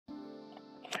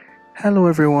Hello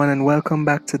everyone and welcome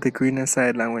back to the Greener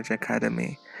Side Language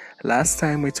Academy. Last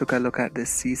time we took a look at the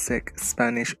CSEC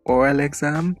Spanish oral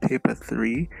exam, paper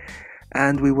 3,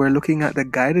 and we were looking at the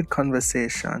guided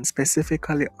conversation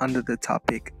specifically under the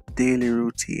topic daily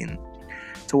routine.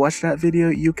 To watch that video,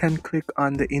 you can click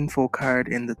on the info card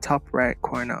in the top right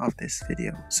corner of this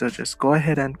video. So just go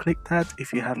ahead and click that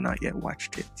if you have not yet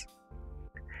watched it.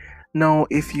 Now,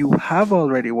 if you have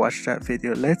already watched that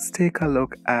video, let's take a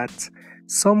look at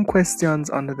some questions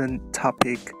under the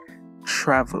topic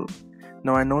travel.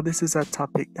 Now, I know this is a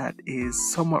topic that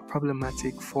is somewhat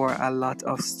problematic for a lot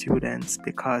of students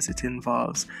because it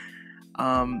involves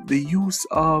the use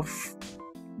of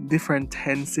different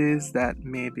tenses that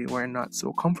maybe we're not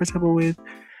so comfortable with,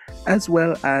 as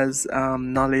well as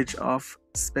knowledge of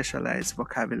specialized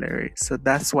vocabulary. So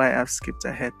that's why I've skipped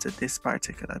ahead to this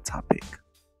particular topic.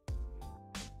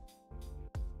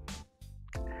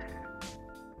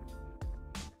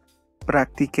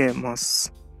 Practiquemos.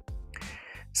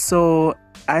 So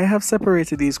I have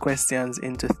separated these questions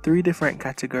into 3 different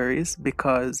categories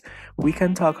because we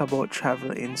can talk about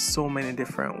travel in so many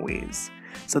different ways.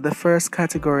 So the first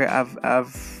category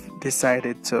I've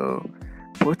decided to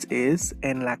put is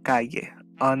en la calle,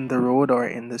 on the road or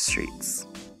in the streets.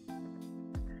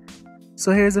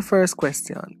 So here's the first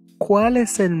question. ¿Cuál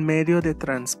es el medio de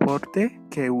transporte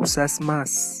que usas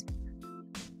más?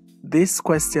 This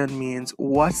question means,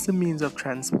 what's the means of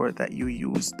transport that you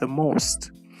use the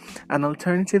most? An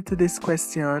alternative to this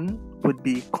question would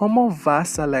be, ¿cómo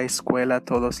vas a la escuela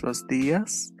todos los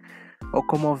días? O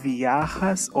 ¿cómo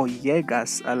viajas o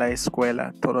llegas a la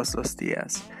escuela todos los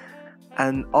días?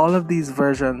 And all of these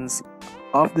versions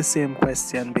of the same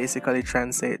question basically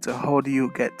translate to, how do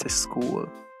you get to school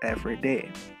every day?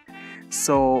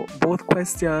 So both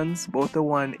questions, both the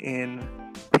one in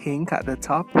pink at the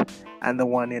top and the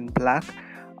one in black,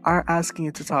 are asking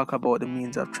you to talk about the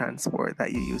means of transport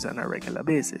that you use on a regular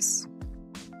basis.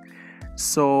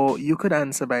 So you could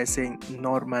answer by saying,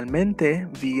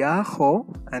 normalmente viajo,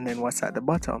 and then what's at the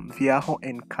bottom? Viajo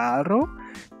en carro,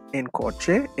 en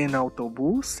coche, en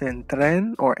autobús, en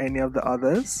tren, or any of the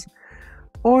others.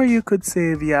 Or you could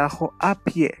say viajo a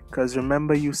pie, because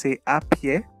remember you say a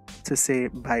pie to say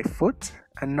by foot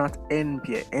and not en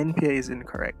pie. En pie is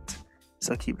incorrect.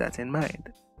 So keep that in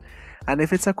mind. And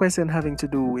if it's a question having to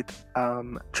do with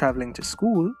traveling to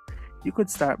school, you could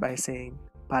start by saying,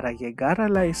 para llegar a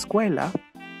la escuela,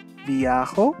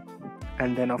 viajo,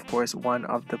 and then of course one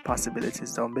of the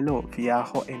possibilities down below,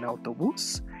 viajo en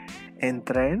autobús, en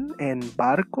tren, en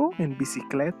barco, en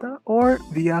bicicleta, or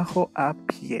viajo a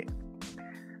pie.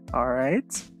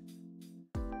 Alright?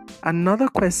 Another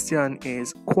question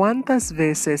is, ¿cuántas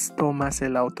veces tomas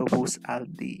el autobús al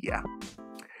día?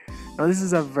 Now this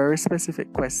is a very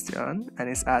specific question and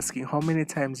it's asking how many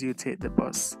times you take the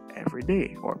bus every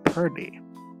day or per day.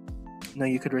 Now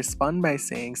you could respond by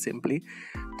saying simply,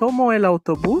 tomo el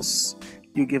autobús,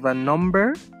 you give a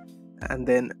number and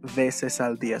then veces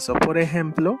al día. So por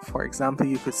ejemplo, for example,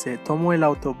 you could say, tomo el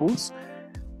autobús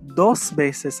 2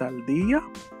 veces al día.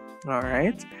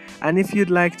 Alright, and if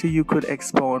you'd like to, you could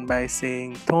expound by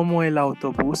saying, tomo el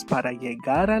autobús para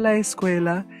llegar a la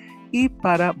escuela y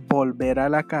para volver a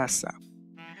la casa.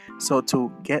 So to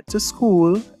get to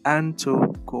school and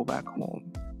to go back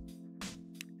home.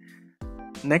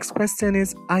 Next question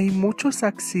is, ¿hay muchos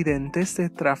accidentes de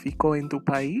tráfico en tu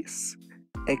país?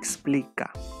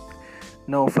 Explica.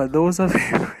 Now for those of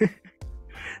you,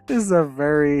 this is a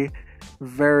very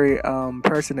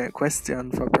pertinent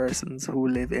question for persons who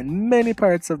live in many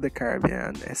parts of the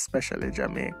Caribbean, especially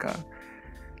Jamaica.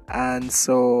 And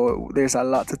so there's a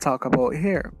lot to talk about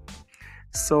here.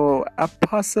 So a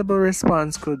possible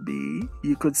response could be,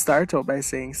 you could start out by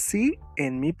saying, sí,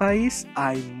 en mi país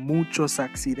hay muchos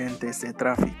accidentes de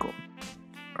tráfico.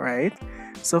 Right?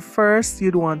 So first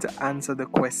you'd want to answer the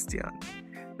question.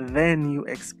 Then you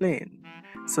explain.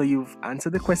 So you've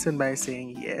answered the question by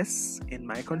saying, yes, in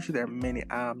my country there are many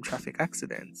traffic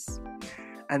accidents.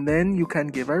 And then you can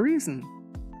give a reason.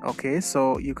 Okay,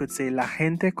 so you could say, la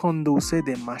gente conduce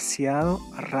demasiado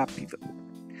rápido.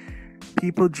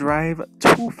 People drive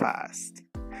too fast.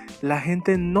 La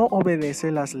gente no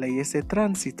obedece las leyes de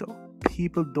tránsito.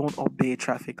 People don't obey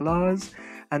traffic laws.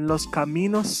 And los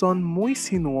caminos son muy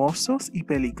sinuosos y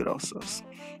peligrosos.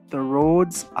 The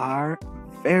roads are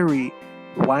very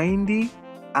windy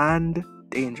and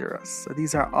dangerous. So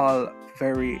these are all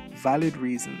very valid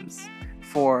reasons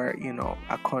for,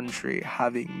 a country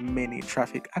having many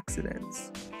traffic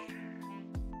accidents.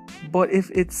 But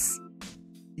if it's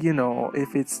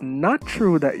not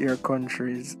true that your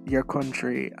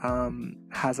country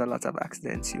has a lot of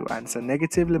accidents, you answer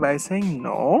negatively by saying,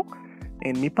 no,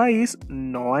 En mi país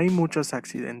no hay muchos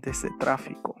accidentes de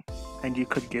tráfico. And you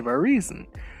could give a reason.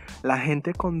 La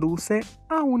gente conduce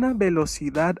a una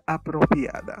velocidad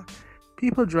apropiada.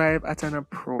 People drive at an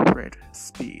appropriate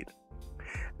speed.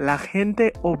 La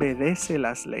gente obedece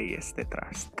las leyes de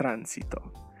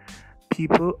tránsito.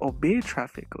 People obey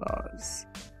traffic laws.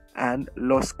 And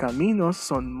los caminos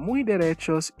son muy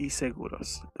derechos y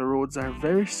seguros. The roads are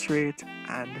very straight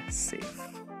and safe.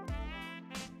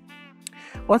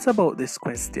 What about this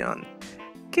question?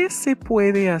 ¿Qué se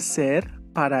puede hacer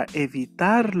para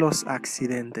evitar los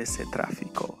accidentes de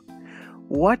tráfico?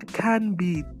 What can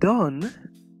be done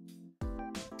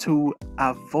to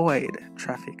avoid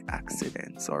traffic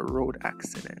accidents or road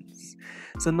accidents?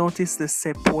 So notice the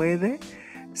se puede.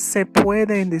 Se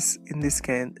puede in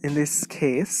this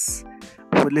case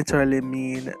would literally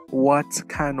mean what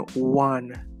can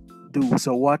one do.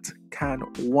 So what can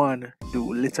one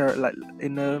do? Literally, like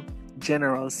in a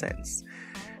general sense.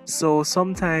 So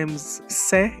sometimes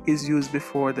se is used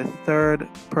before the third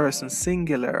person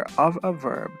singular of a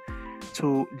verb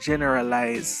to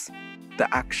generalize the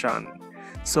action.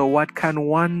 So what can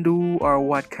one do or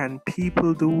what can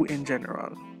people do in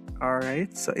general?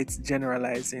 Alright, so it's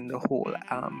generalizing the whole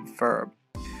verb.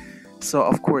 So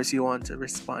of course you want to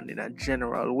respond in a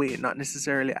general way, not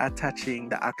necessarily attaching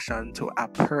the action to a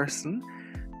person,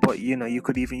 but you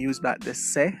could even use that the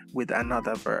se with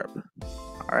another verb.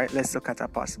 Alright, let's look at a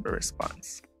possible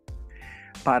response.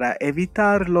 Para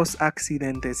evitar los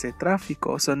accidentes de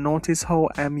tráfico. So notice how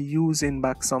I'm using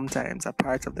back sometimes a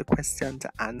part of the question to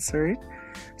answer it,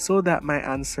 so that my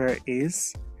answer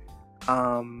is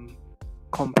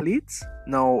complete.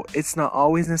 Now, it's not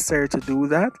always necessary to do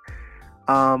that,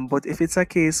 but if it's a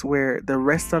case where the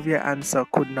rest of your answer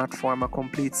could not form a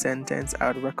complete sentence, I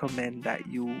would recommend that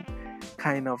you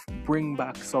kind of bring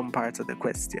back some parts of the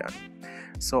question.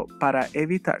 So, para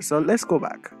evitar. So, let's go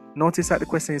back. Notice that the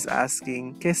question is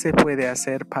asking, ¿qué se puede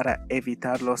hacer para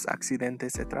evitar los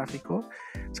accidentes de tráfico?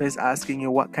 So it's asking you,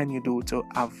 what can you do to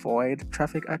avoid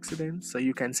traffic accidents? So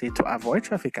you can say, to avoid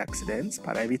traffic accidents,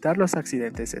 para evitar los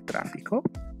accidentes de tráfico,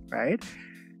 right?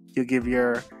 You give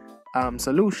your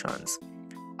solutions.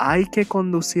 Hay que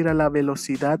conducir a la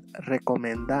velocidad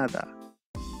recomendada.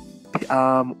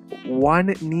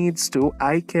 One needs to.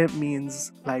 Hay que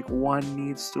means like one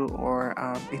needs to, or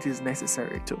it is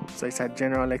necessary to. So it's a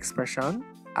general expression.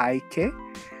 Hay que.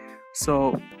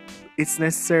 So it's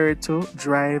necessary to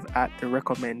drive at the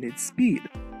recommended speed.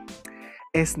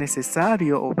 Es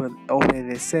necesario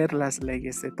obedecer las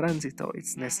leyes de tránsito.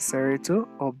 It's necessary to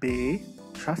obey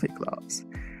traffic laws.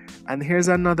 And here's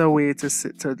another way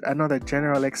to another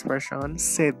general expression.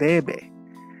 Se debe.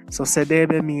 So se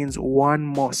debe means one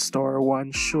must or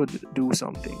one should do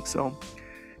something. So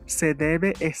se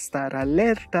debe estar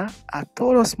alerta a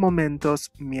todos momentos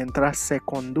mientras se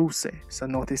conduce. So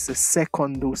notice the se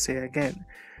conduce again.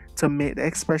 To make the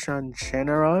expression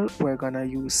general, we're going to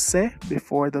use se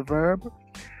before the verb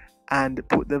and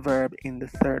put the verb in the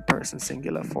third person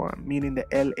singular form, meaning the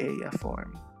LA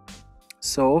form.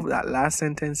 So that last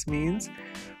sentence means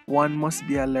one must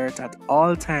be alert at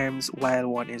all times while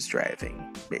one is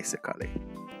driving, basically.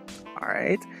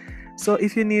 Alright, so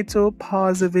if you need to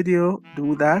pause the video,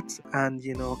 do that and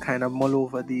kind of mull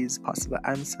over these possible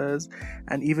answers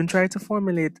and even try to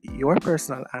formulate your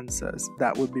personal answers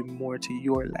that would be more to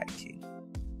your liking.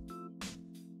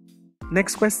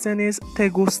 Next question is, ¿te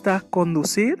gusta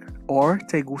conducir? Or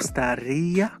 ¿te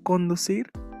gustaría conducir?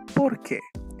 ¿Por qué?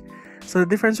 So the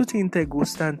difference between te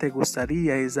gusta and te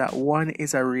gustaría is that one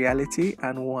is a reality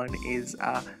and one is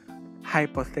a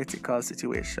hypothetical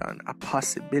situation, a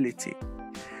possibility.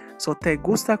 So te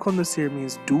gusta conducir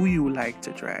means do you like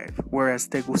to drive, whereas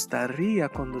te gustaría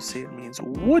conducir means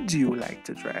would you like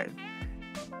to drive.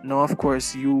 Now, of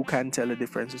course, you can tell the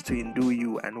difference between do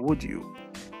you and would you.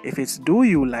 If it's do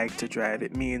you like to drive,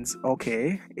 it means,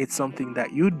 okay, it's something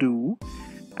that you do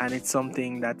and it's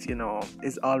something that,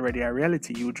 is already a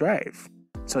reality. You drive.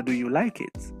 So do you like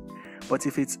it? But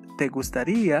if it's te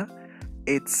gustaría,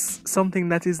 it's something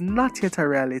that is not yet a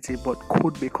reality but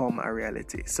could become a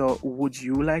reality. So would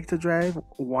you like to drive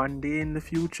one day in the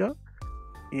future?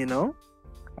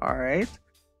 Alright.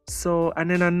 So,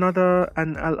 and then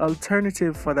an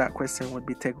alternative for that question would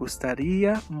be te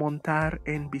gustaría montar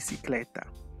en bicicleta.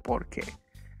 ¿Por qué?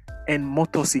 En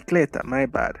motocicleta, my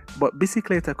bad. But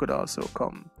bicicleta could also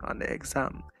come on the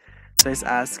exam. So it's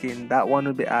asking, that one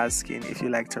would be asking if you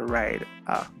like to ride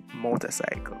a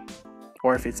motorcycle.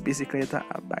 Or if it's bicicleta,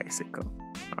 a bicycle.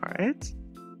 Alright?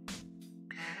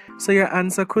 So your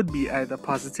answer could be either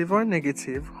positive or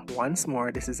negative. Once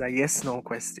more, this is a yes-no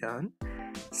question.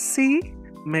 C,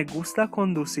 me gusta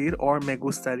conducir or me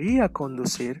gustaría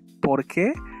conducir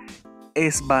porque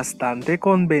es bastante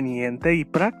conveniente y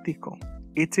práctico.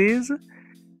 It is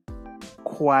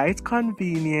quite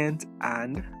convenient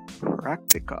and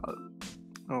practical.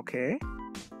 Okay,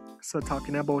 so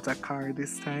talking about a car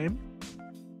this time,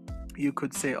 you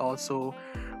could say also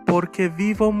porque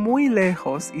vivo muy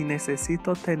lejos y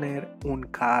necesito tener un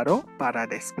carro para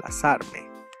desplazarme.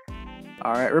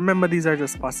 Alright, remember these are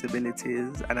just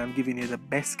possibilities and I'm giving you the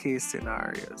best case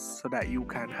scenarios so that you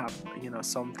can have,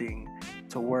 something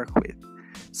to work with.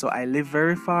 So I live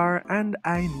very far and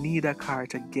I need a car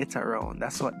to get around.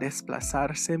 That's what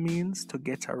desplazarse means, to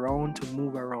get around, to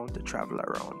move around, to travel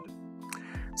around.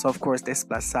 So of course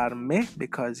desplazarme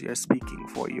because you're speaking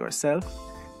for yourself.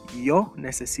 Yo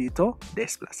necesito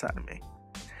desplazarme.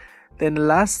 Then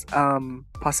last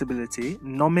possibility,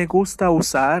 no me gusta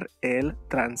usar el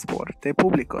transporte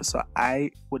público. So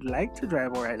I would like to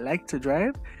drive or I like to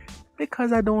drive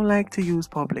because I don't like to use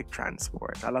public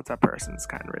transport. A lot of persons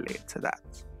can relate to that.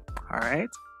 All right.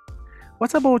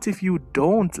 What about if you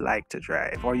don't like to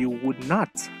drive or you would not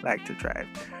like to drive?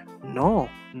 No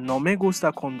me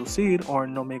gusta conducir or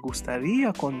no me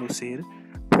gustaría conducir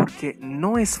porque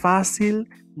no es fácil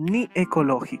ni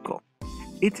ecológico.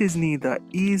 It is neither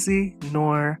easy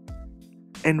nor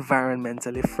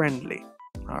environmentally friendly,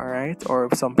 all right? Or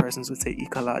some persons would say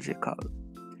ecological.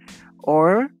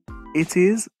 Or it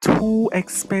is too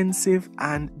expensive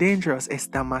and dangerous. Es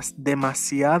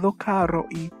demasiado caro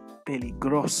y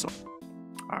peligroso,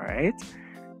 all right?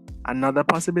 Another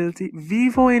possibility,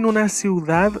 vivo en una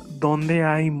ciudad donde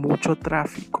hay mucho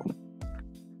tráfico.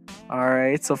 All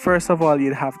right, so first of all,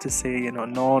 you'd have to say,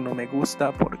 no me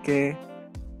gusta, porque,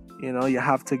 you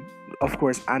have to, of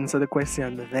course, answer the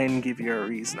question, then give your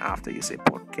reason after you say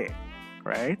por qué,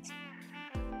 right?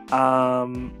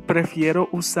 Prefiero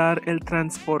usar el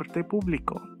transporte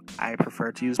público. I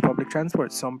prefer to use public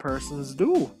transport. Some persons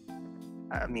do.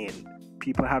 I mean,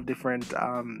 people have different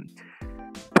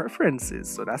preferences,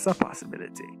 so that's a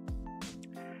possibility.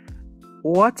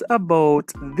 What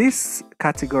about this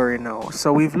category now?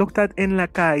 So we've looked at en la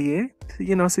calle,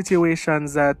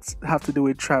 situations that have to do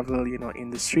with travel, in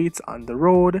the streets, on the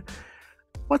road.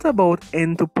 What about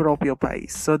en tu propio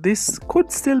país? So this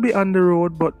could still be on the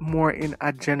road, but more in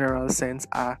a general sense,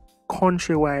 a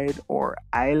countrywide or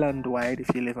island-wide,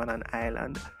 if you live on an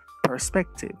island,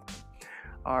 perspective.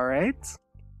 All right.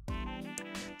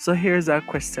 So here's a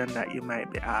question that you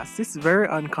might be asked. It's very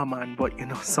uncommon, but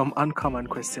some uncommon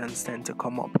questions tend to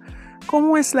come up.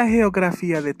 ¿Cómo es la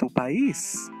geografía de tu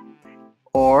país?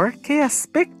 Or, ¿qué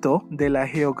aspecto de la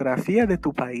geografía de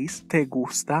tu país te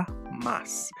gusta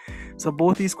más? So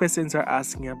both these questions are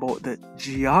asking about the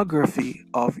geography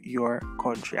of your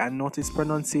country. And notice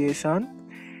pronunciation,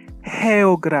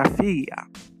 geografía.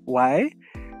 Why?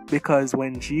 Because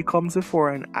when G comes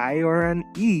before an I or an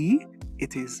E,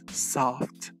 it is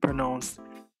soft, pronounced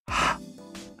H.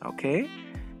 Okay?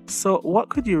 So what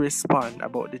could you respond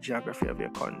about the geography of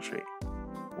your country?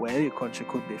 Well, your country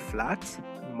could be flat,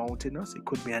 mountainous, it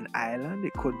could be an island,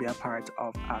 it could be a part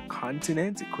of a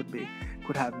continent, it could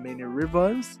have many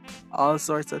rivers, all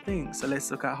sorts of things. So let's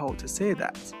look at how to say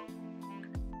that.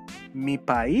 Mi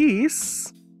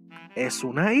país es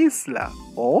una isla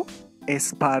o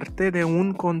es parte de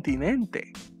un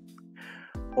continente.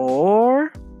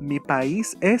 Or mi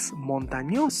país es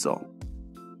montañoso.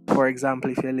 For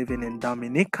example, if you're living in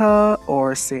Dominica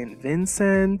or St.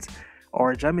 Vincent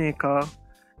or Jamaica,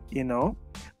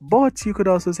 But you could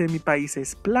also say mi país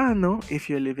es plano if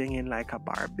you're living in like a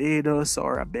Barbados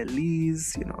or a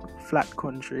Belize, flat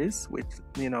countries with,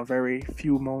 very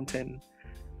few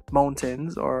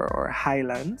mountains or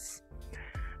highlands.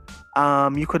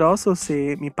 You could also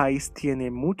say mi país tiene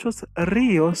muchos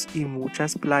ríos y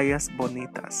muchas playas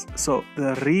bonitas. So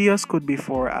the ríos could be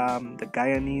for the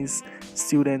Guyanese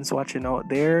students watching out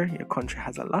there. Your country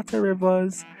has a lot of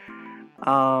rivers.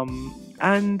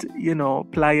 And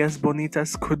playas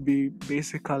bonitas could be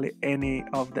basically any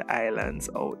of the islands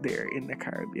out there in the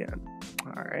Caribbean.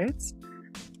 All right.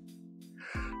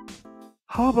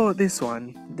 How about this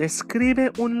one?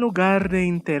 Describe un lugar de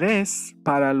interés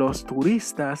para los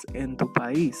turistas en tu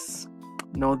país.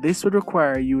 Now, this would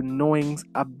require you knowing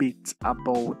a bit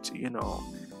about,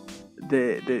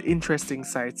 the interesting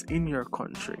sites in your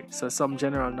country. So some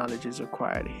general knowledge is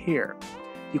required here.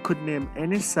 You could name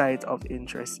any site of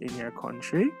interest in your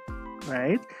country,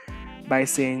 right? By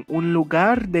saying un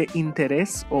lugar de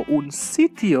interés o un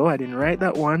sitio, I didn't write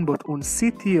that one, but un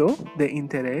sitio de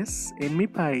interés en mi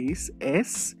país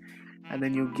es, and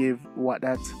then you give what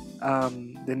that,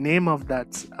 the name of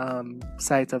that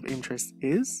site of interest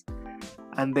is,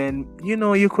 And then,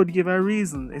 you could give a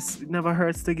reason. It never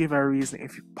hurts to give a reason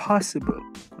if possible,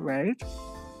 right?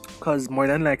 Because more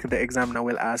than likely the examiner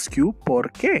will ask you por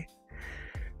qué.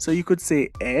 So you could say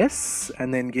es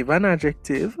and then give an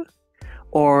adjective,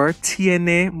 or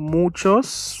tiene muchos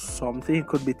something. It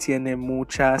could be tiene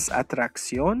muchas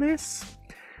atracciones.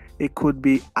 It could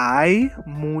be hay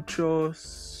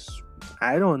muchos,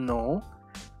 I don't know,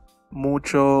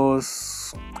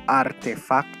 muchos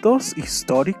artefactos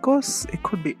históricos. It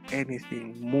could be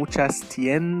anything. Muchas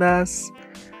tiendas,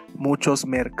 muchos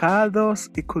mercados.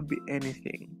 It could be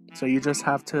anything. So you just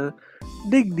have to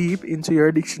dig deep into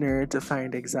your dictionary to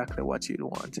find exactly what you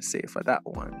want to say for that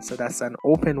one. So that's an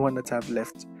open one that I've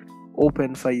left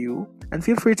open for you. And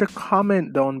feel free to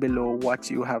comment down below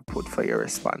what you have put for your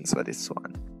response for this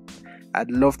one. I'd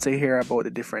love to hear about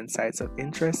the different sites of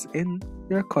interest in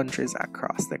your countries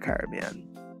across the Caribbean.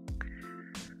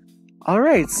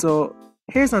 Alright, so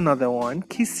here's another one.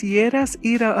 ¿Quisieras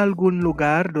ir a algún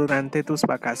lugar durante tus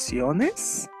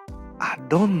vacaciones? ¿A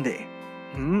dónde?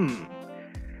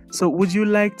 So would you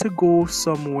like to go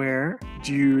somewhere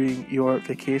during your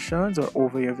vacations or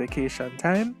over your vacation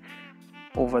time?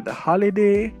 Over the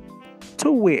holiday?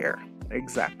 To where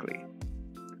exactly?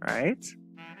 Right?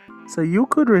 So you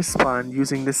could respond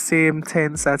using the same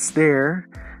tense that's there.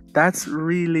 That's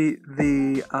really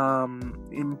the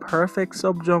imperfect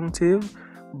subjunctive,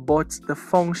 but the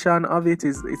function of it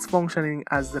is it's functioning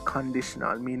as the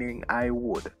conditional, meaning I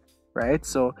would, right?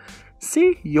 So,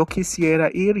 sí, yo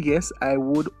quisiera ir, yes, I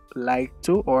would like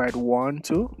to or I'd want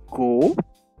to go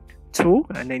to,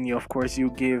 and then you, of course, you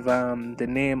give the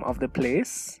name of the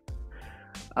place.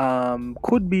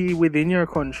 Could be within your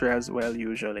country as well,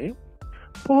 usually.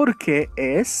 Porque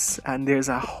es, and there's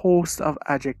a host of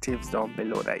adjectives down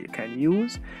below that you can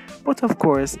use, but of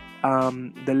course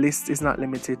the list is not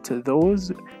limited to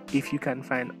those. If you can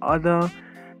find other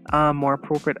more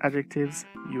appropriate adjectives,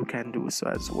 you can do so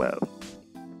as well.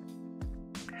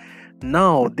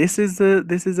 Now this is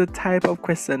a type of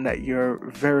question that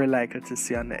you're very likely to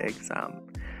see on the exam.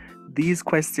 These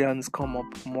questions come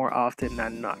up more often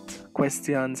than not.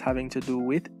 Questions having to do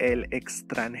with el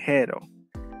extranjero.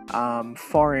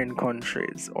 Foreign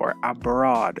countries or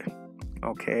abroad,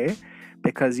 okay?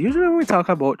 Because usually when we talk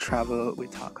about travel, we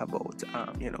talk about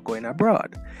going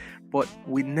abroad, but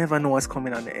we never know what's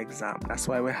coming on the exam. That's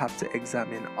why we have to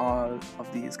examine all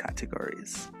of these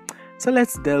categories. So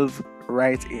let's delve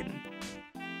right in.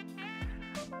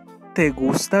 ¿Te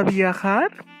gusta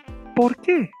viajar? ¿Por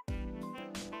qué?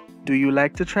 Do you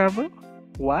like to travel?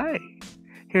 Why?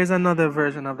 Here's another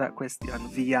version of that question.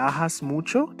 ¿Viajas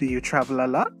mucho? Do you travel a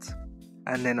lot?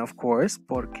 And then, of course,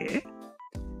 ¿por qué?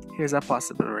 Here's a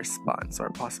possible response or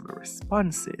possible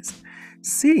responses.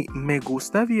 Sí, me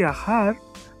gusta viajar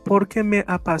porque me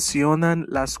apasionan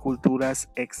las culturas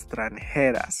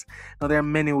extranjeras. Now, there are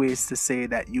many ways to say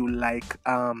that you like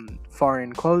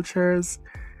foreign cultures,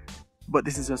 but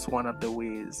this is just one of the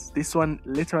ways. This one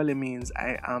literally means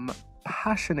I am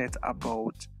passionate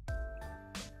about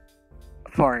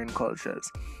foreign cultures.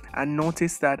 And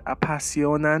notice that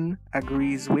apasionan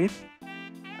agrees with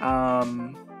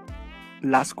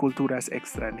las culturas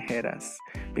extranjeras,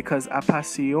 because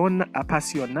apasionar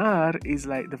is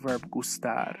like the verb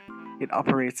gustar. It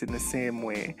operates in the same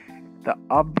way.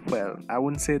 I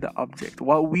wouldn't say the object.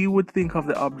 What we would think of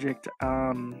the object,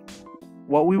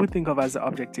 what we would think of as the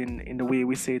object in the way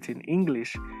we say it in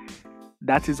English,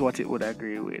 that is what it would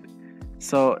agree with.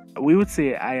 So we would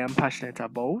say I am passionate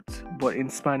about, but in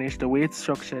Spanish the way it's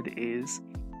structured is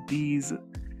the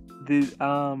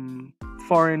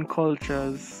foreign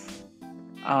cultures.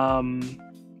 I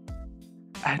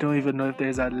don't even know if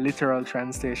there's a literal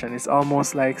translation. It's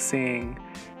almost like saying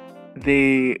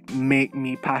they make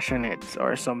me passionate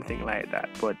or something like that.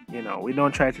 But we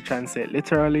don't try to translate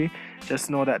literally.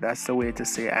 Just know that that's the way to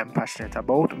say I'm passionate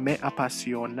about. Me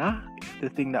apasiona if the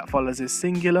thing that follows is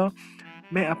singular.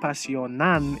 Me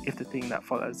apasionan if the thing that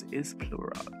follows is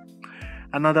plural.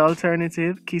 Another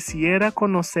alternative, quisiera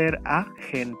conocer a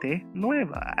gente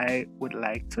nueva. I would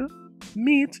like to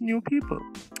meet new people.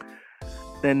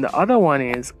 Then the other one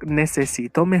is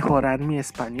necesito mejorar mi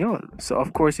español. So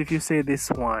of course, if you say this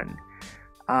one,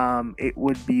 it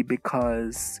would be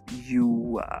because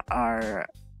you are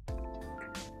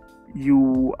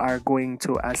going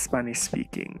to a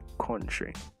Spanish-speaking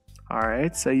country.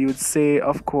 Alright, so you'd say,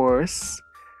 of course,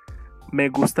 me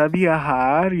gusta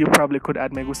viajar. You probably could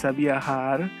add me gusta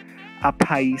viajar a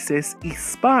países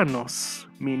hispanos,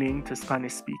 meaning to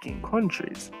Spanish-speaking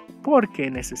countries.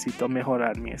 Porque necesito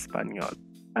mejorar mi español.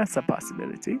 That's a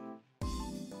possibility.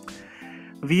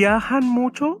 ¿Viajan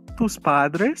mucho tus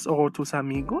padres o tus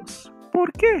amigos?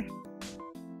 ¿Por qué?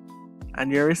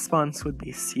 And your response would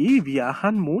be, sí,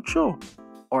 viajan mucho.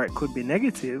 Or it could be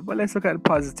negative, but let's look at the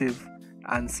positive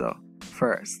answer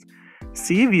first.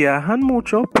 Sí, viajan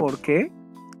mucho porque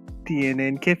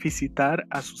tienen que visitar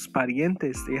a sus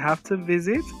parientes. They have to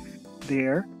visit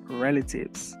their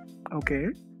relatives. Okay?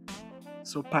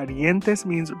 So parientes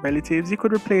means relatives. You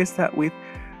could replace that with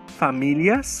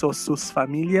familias. So sus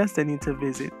familias, they need to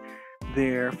visit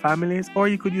their families. Or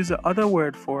you could use the other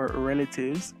word for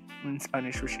relatives in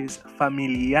Spanish, which is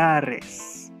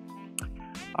familiares.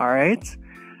 Alright?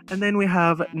 And then we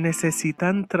have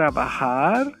necesitan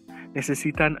trabajar,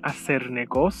 necesitan hacer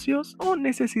negocios, o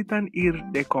necesitan ir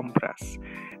de compras.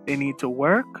 They need to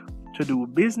work, to do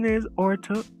business, or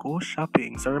to go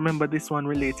shopping. So remember, this one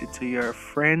related to your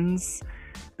friends.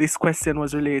 This question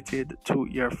was related to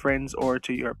your friends or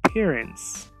to your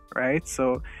parents, right?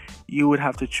 So you would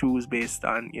have to choose based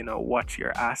on, what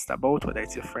you're asked about, whether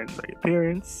it's your friends or your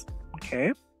parents,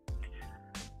 okay?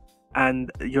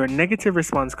 And your negative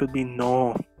response could be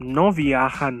no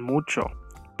viajan mucho,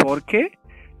 porque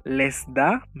les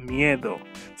da miedo.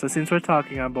 So since we're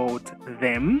talking about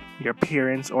them, your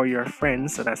parents or your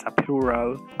friends, so that's a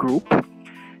plural group,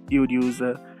 you would use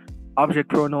the object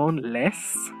pronoun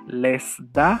les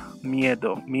da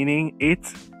miedo, meaning it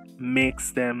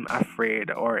makes them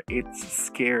afraid or it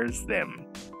scares them.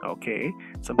 Okay?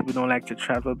 Some people don't like to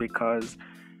travel because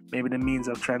maybe the means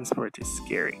of transport is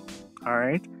scary. All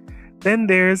right? Then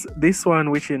there's this one,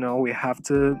 which, we have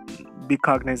to be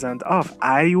cognizant of.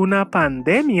 Hay una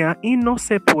pandemia y no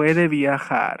se puede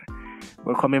viajar.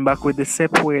 We're coming back with the se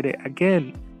puede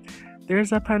again.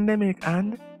 There's a pandemic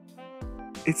and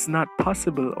it's not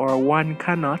possible, or one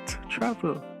cannot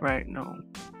travel right now.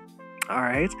 All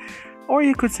right? Or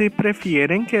you could say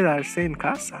prefieren quedarse en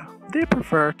casa. They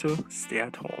prefer to stay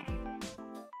at home.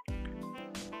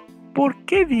 ¿Por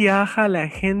qué viaja la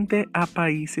gente a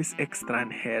países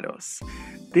extranjeros?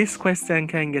 This question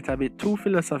can get a bit too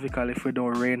philosophical if we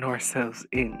don't rein ourselves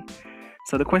in.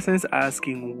 So the question is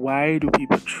asking, why do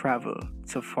people travel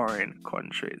to foreign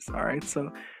countries? All right,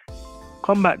 so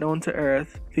come back down to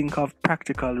earth, think of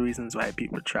practical reasons why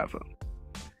people travel.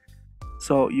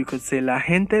 So you could say, la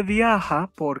gente viaja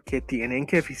porque tienen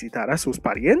que visitar a sus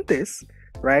parientes.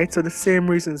 Right? So the same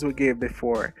reasons we gave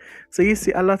before. So you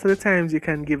see, a lot of the times you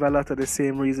can give a lot of the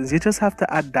same reasons. You just have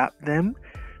to adapt them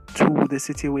to the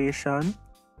situation.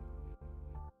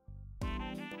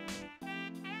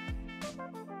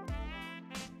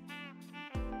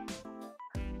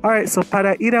 Alright, so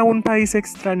para ir a un país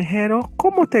extranjero,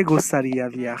 ¿cómo te gustaría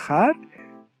viajar?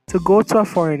 To go to a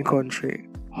foreign country,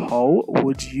 how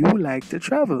would you like to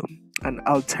travel? An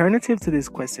alternative to this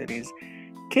question is,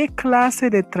 ¿qué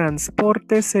clase de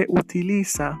transporte se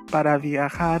utiliza para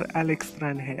viajar al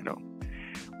extranjero?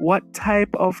 What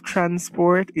type of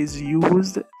transport is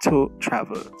used to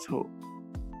travel,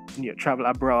 travel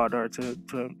abroad or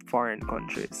to foreign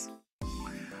countries?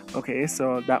 Okay,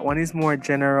 so that one is more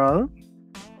general,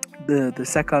 the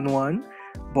second one,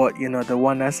 but the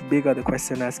one that's bigger, the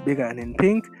question that's bigger and in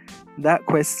pink, that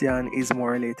question is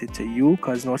more related to you,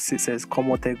 because notice it says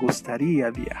 ¿Cómo te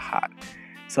gustaría viajar?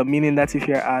 So meaning that if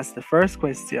you're asked the first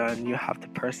question, you have to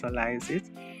personalize it.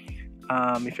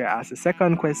 If you're asked the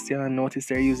second question, notice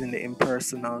they're using the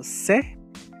impersonal se.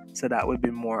 So that would be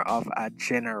more of a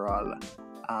general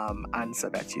answer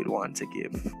that you'd want to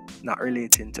give. Not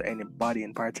relating to anybody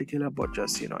in particular, but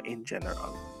just, in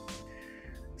general.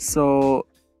 So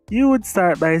you would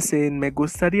start by saying, me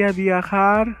gustaría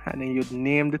viajar, and then you'd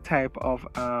name the type of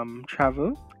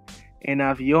travel. En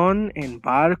avión, en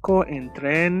barco, en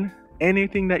tren,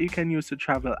 anything that you can use to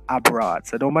travel abroad.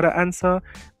 So don't bother answer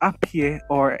a pie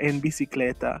or en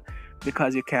bicicleta,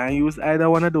 because you can't use either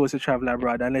one of those to travel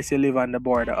abroad unless you live on the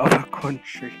border of a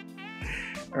country,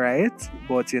 right?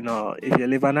 But if you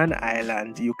live on an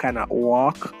island, you cannot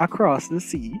walk across the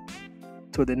sea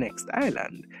to the next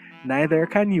island. Neither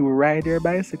can you ride your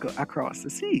bicycle across the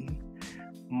sea.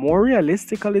 More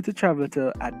realistically, to travel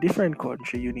to a different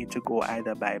country, you need to go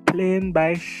either by plane,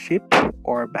 by ship,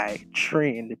 or by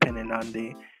train, depending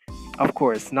on of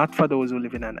course, not for those who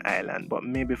live in an island, but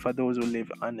maybe for those who live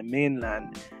on the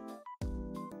mainland.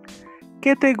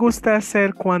 ¿Qué te gusta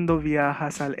hacer cuando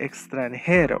viajas al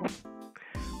extranjero?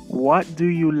 What do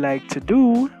you like to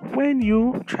do when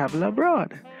you travel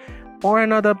abroad? Or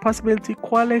another possibility,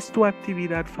 ¿cuál es tu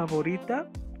actividad favorita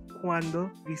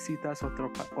cuando visitas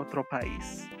otro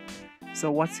país? So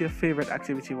what's your favorite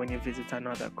activity when you visit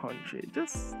another country?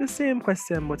 Just the same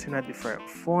question, but in a different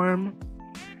form.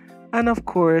 And of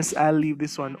course, I'll leave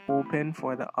this one open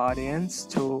for the audience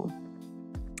to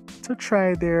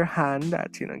try their hand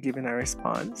at giving a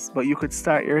response. But you could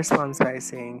start your response by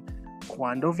saying,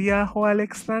 Cuando viajo al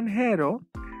extranjero,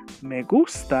 me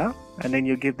gusta, and then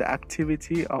you give the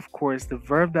activity. Of course, the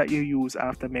verb that you use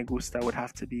after me gusta would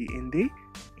have to be in the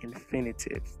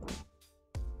infinitive.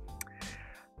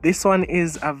 This one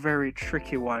is a very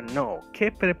tricky one. No.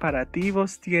 ¿Qué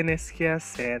preparativos tienes que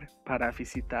hacer para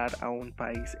visitar a un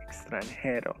país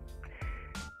extranjero?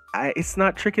 It's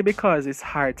not tricky because it's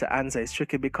hard to answer. It's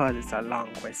tricky because it's a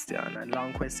long question. And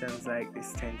long questions like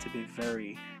this tend to be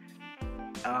very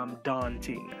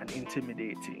daunting and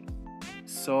intimidating.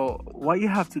 So what you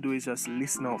have to do is just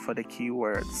listen out for the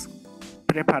keywords.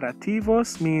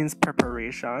 Preparativos means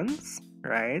preparations,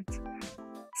 right?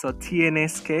 So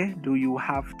tienes que, do you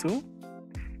have to.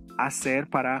 Hacer,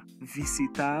 para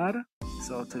visitar,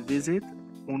 so to visit.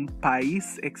 Un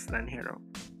país extranjero,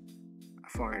 a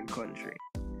foreign country.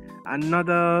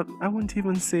 Another, I wouldn't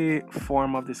even say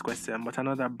form of this question, but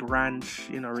another branch,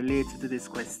 related to this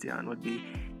question would be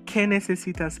 ¿Qué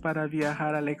necesitas para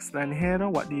viajar al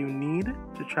extranjero? What do you need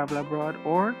to travel abroad?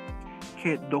 Or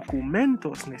 ¿Qué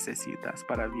documentos necesitas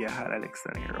para viajar al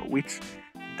extranjero? Which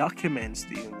documents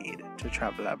do you need to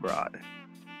travel abroad?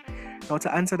 Now,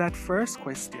 to answer that first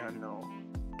question now,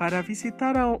 para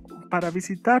visitar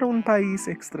un país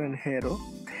extranjero,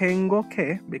 tengo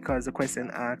que, because the question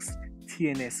asks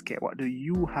tienes que, what do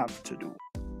you have to do?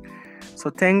 So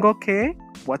tengo que,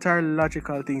 what are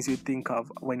logical things you think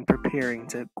of when preparing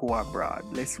to go abroad?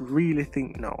 Let's really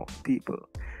think now, people.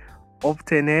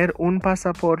 Obtener un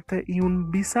pasaporte y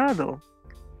un visado.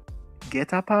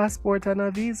 Get a passport and a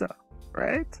visa,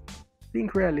 right?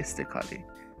 Think realistically.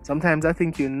 Sometimes I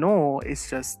think it's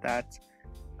just that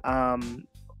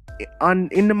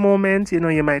in the moment,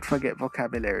 you might forget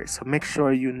vocabulary. So make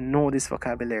sure you know this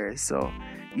vocabulary. So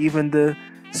even the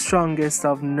strongest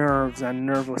of nerves and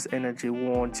nervous energy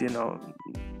won't,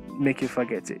 make you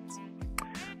forget it.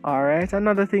 All right.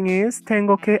 Another thing is,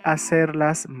 tengo que hacer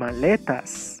las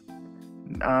maletas.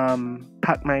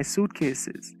 Pack my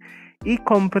suitcases. Y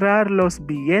comprar los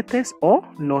billetes o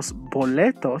los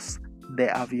boletos de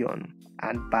avión.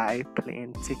 And buy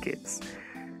plane tickets.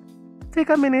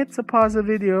 Take a minute to pause the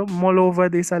video, mull over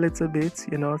this a little bit,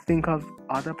 think of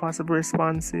other possible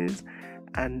responses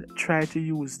and try to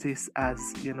use this as,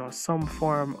 some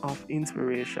form of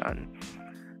inspiration.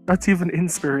 Not even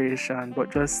inspiration,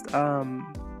 but just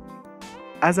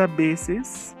as a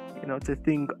basis, to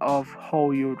think of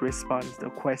how you would respond to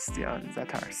questions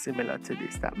that are similar to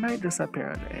this that might just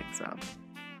appear on the exam.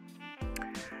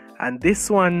 And this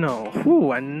one now,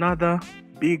 another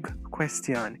big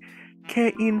question.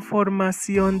 ¿Qué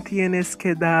información tienes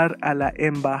que dar a la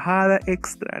embajada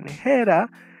extranjera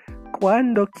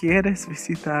cuando quieres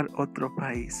visitar otro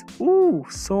país?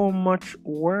 So much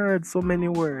words, so many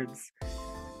words,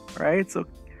 right? So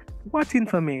what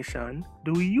information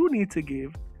do you need to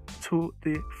give to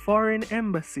the foreign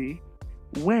embassy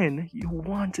when you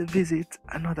want to visit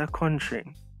another country?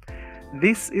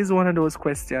 This is one of those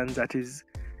questions that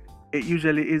it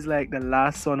usually is like the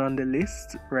last one on the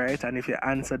list, right? And if you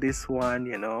answer this one,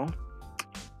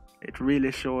 it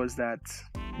really shows that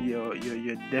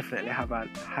you definitely have a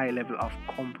high level of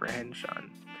comprehension,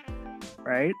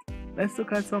 right? Let's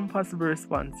look at some possible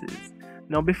responses.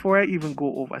 Now, before I even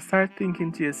go over, start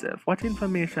thinking to yourself, what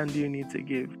information do you need to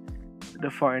give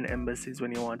the foreign embassies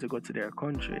when you want to go to their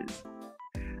countries?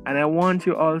 And I want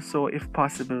you also, if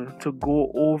possible, to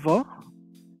go over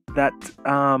that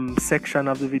section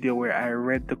of the video where I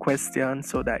read the question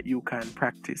so that you can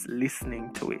practice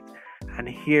listening to it and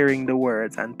hearing the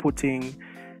words and putting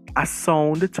a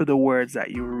sound to the words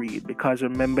that you read, because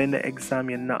remember, in the exam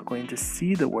you're not going to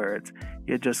see the words,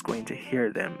 you're just going to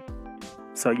hear them.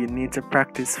 So you need to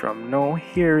practice from now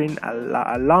hearing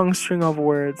a long string of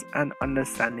words and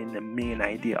understanding the main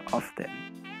idea of them.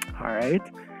 Alright?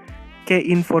 ¿Qué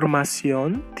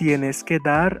información tienes que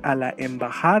dar a la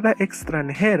embajada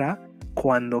extranjera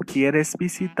cuando quieres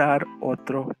visitar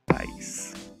otro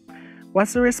país?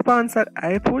 What's the response that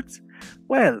I put?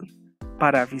 Well,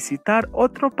 para visitar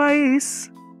otro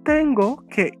país, tengo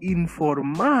que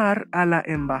informar a la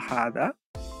embajada.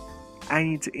 I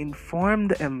need to inform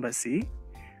the embassy.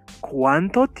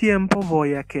 ¿Cuánto tiempo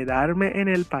voy a quedarme en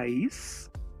el país?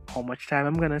 How much time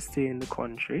I'm going to stay in the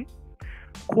country?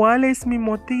 ¿Cuál es mi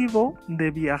motivo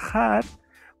de viajar?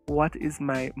 What is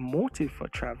my motive for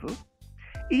travel?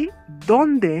 Y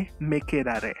 ¿dónde me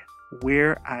quedaré?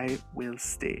 Where I will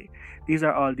stay. These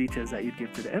are all details that you'd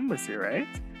give to the embassy, right?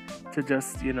 To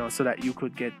just, so that you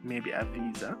could get maybe a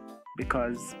visa.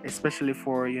 Because especially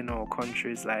for,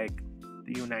 countries like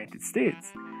the United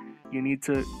States, you need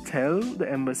to tell the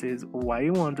embassies why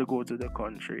you want to go to the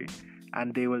country,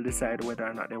 and they will decide whether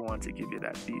or not they want to give you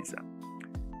that visa.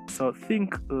 So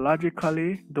think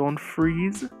logically, don't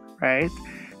freeze, right?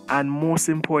 And most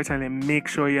importantly, make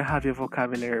sure you have your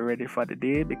vocabulary ready for the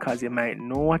day, because you might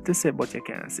know what to say, but you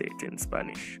can't say it in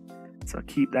Spanish. So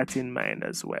keep that in mind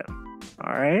as well.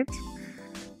 All right?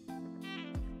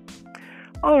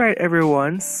 All right,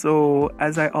 everyone. So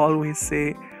as I always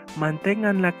say,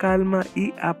 mantengan la calma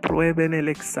y aprueben el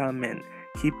examen.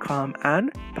 Keep calm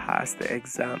and pass the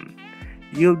exam.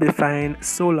 You'll be fine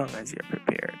so long as you're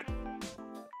prepared.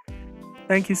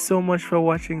 Thank you so much for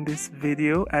watching this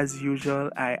video. As usual,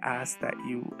 I ask that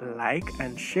you like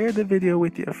and share the video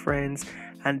with your friends,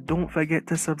 and don't forget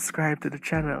to subscribe to the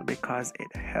channel because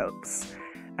it helps.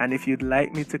 And if you'd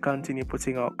like me to continue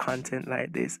putting out content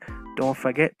like this, don't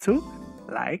forget to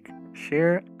like,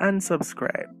 share and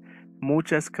subscribe.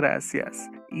 Muchas gracias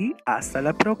y hasta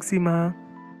la próxima.